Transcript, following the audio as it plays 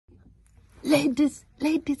Ladies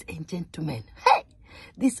and gentlemen, hey,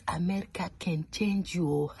 this America can change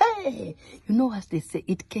you. Hey, you know as they say,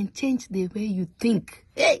 it can change the way you think.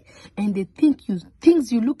 Hey, and the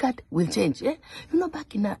things you look at will change. Eh? You know,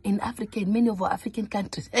 back in Africa, in many of our African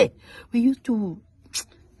countries, hey, we used to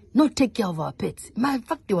not take care of our pets. In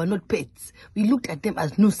fact, they were not pets. We looked at them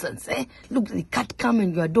as nuisance. Eh? Look, the cat come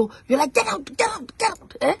in your door. You're like, get out, get out, get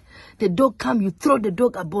out. Eh? The dog come, you throw the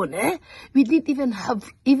dog a bone. Eh? We didn't even have,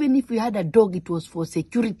 even if we had a dog, it was for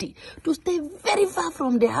security. To stay very far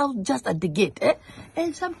from the house, just at the gate. Eh?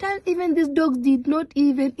 And sometimes even these dogs did not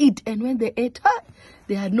even eat. And when they ate,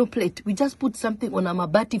 they had no plate. We just put something on a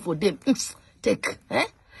mabati for them. Take. Eh?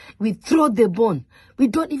 We throw the bone. We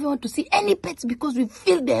don't even want to see any pets because we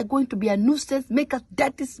feel they are going to be a nuisance, make us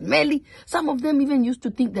dirty, smelly. Some of them even used to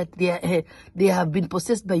think that they have been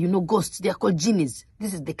possessed by, ghosts. They are called genies.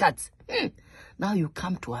 This is the cats. Now you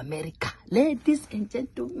come to America, ladies and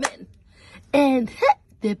gentlemen, and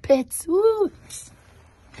the pets,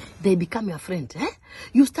 they become your friend. Eh?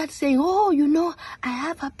 You start saying, oh, I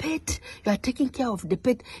have a pet. You are taking care of the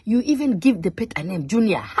pet. You even give the pet a name,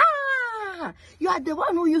 Junior. You are the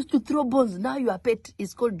one who used to throw bones. Now your pet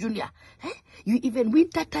is called Junior. Eh? You even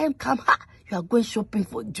winter time come. You are going shopping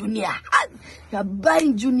for Junior. You are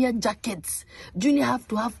buying Junior jackets. Junior have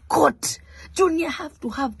to have coat. Junior have to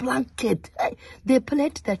have blanket. Hey, the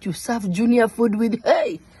plate that you serve Junior food with,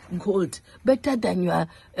 hey, gold. Better than your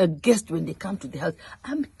guest when they come to the house.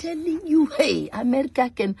 I'm telling you, hey, America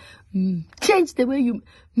can change the way you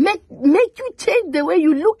make you change the way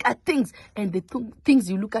you look at things, and the things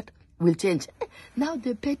you look at will change. Now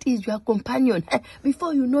the pet is your companion.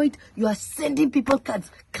 Before you know it, you are sending people cards.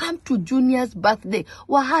 Come to Junior's birthday.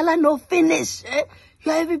 Wahala no finish.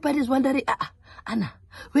 Everybody's wondering, Anna,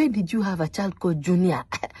 where did you have a child called Junior?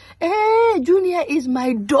 Junior is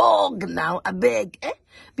my dog now, I beg.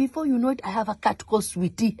 Before you know it, I have a cat called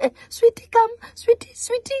Sweetie. Sweetie, come. Sweetie,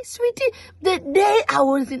 Sweetie, Sweetie. The day I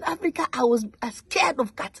was in Africa, I was scared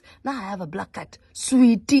of cats. Now I have a black cat,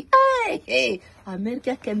 Sweetie. Hey,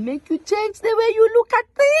 America can make you change the way you look at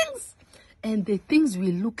things. And the things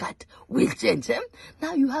we look at will change.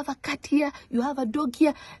 Now you have a cat here, you have a dog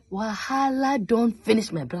here. Wahala don't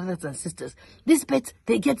finish, my brothers and sisters. These pets,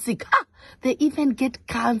 they get sick. They even get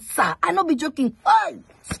cancer. I not be joking.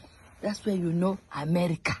 That's where you know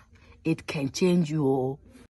America, it can change you.